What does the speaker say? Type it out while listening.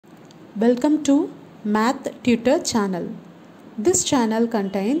Welcome to Math Tutor channel. This channel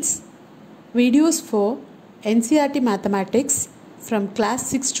contains videos for NCERT Mathematics from class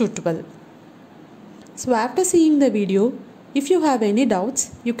 6 to 12. So after seeing the video, if you have any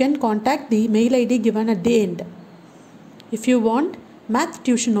doubts, you can contact the mail ID given at the end. If you want math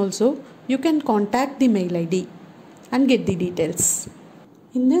tuition also, you can contact the mail ID and get the details.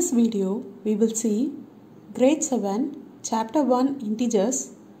 In this video, we will see Grade 7, Chapter 1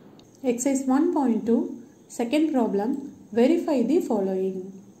 Integers, Exercise 1.2, second problem, verify the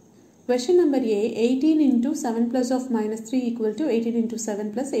following. Question number A, 18 into 7 plus of minus 3 equal to 18 into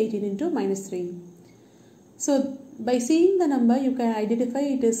 7 plus 18 into minus 3. So, by seeing the number, you can identify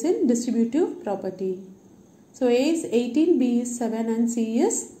it is in distributive property. So, A is 18, B is 7 and C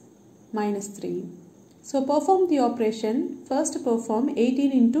is minus 3. So, perform the operation. First perform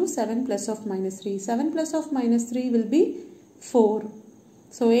 18 into 7 plus of minus 3. 7 plus of minus 3 will be 4.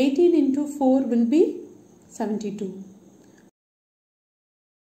 So 18 into 4 will be 72.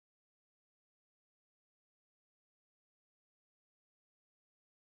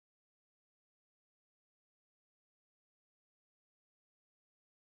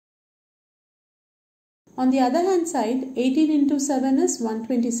 On the other hand side, 18 into 7 is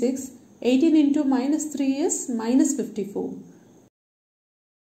 126. 18 into minus 3 is minus 54.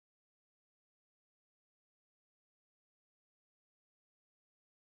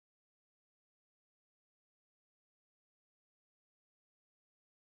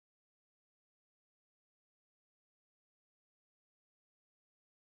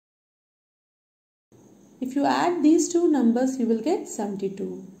 If you add these two numbers, you will get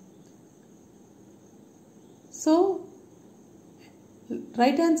 72. So,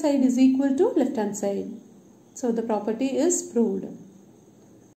 right hand side is equal to left hand side. So, the property is proved.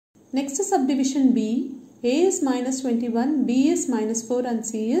 Next is subdivision B. A is minus 21, B is minus 4 and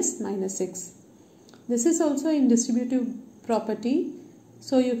C is minus 6. This is also in distributive property.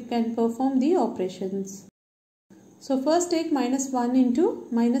 So, you can perform the operations. So, first take minus 1 into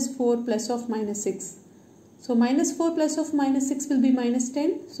minus 4 plus of minus 6. So, minus 4 plus of minus 6 will be minus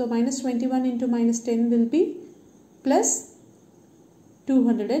 10. So, minus 21 into minus 10 will be plus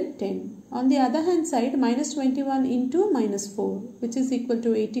 210. On the other hand side, minus 21 into minus 4, which is equal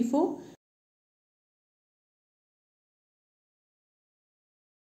to 84.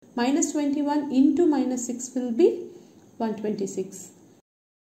 Minus 21 into minus 6 will be 126.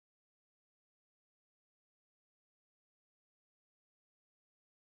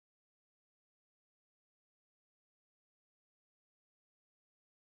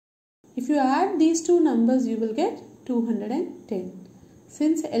 If you add these two numbers, you will get 210.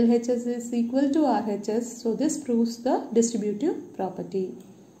 Since LHS is equal to RHS, so this proves the distributive property.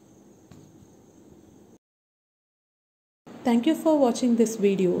 Thank you for watching this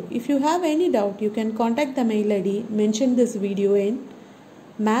video. If you have any doubt, you can contact the mail ID mentioned this video in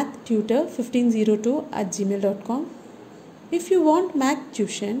mathtutor1502@gmail.com. If you want math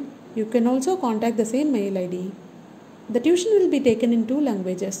tuition, you can also contact the same mail ID. The tuition will be taken in two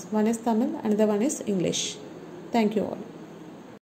languages. One is Tamil, another one is English. Thank you all.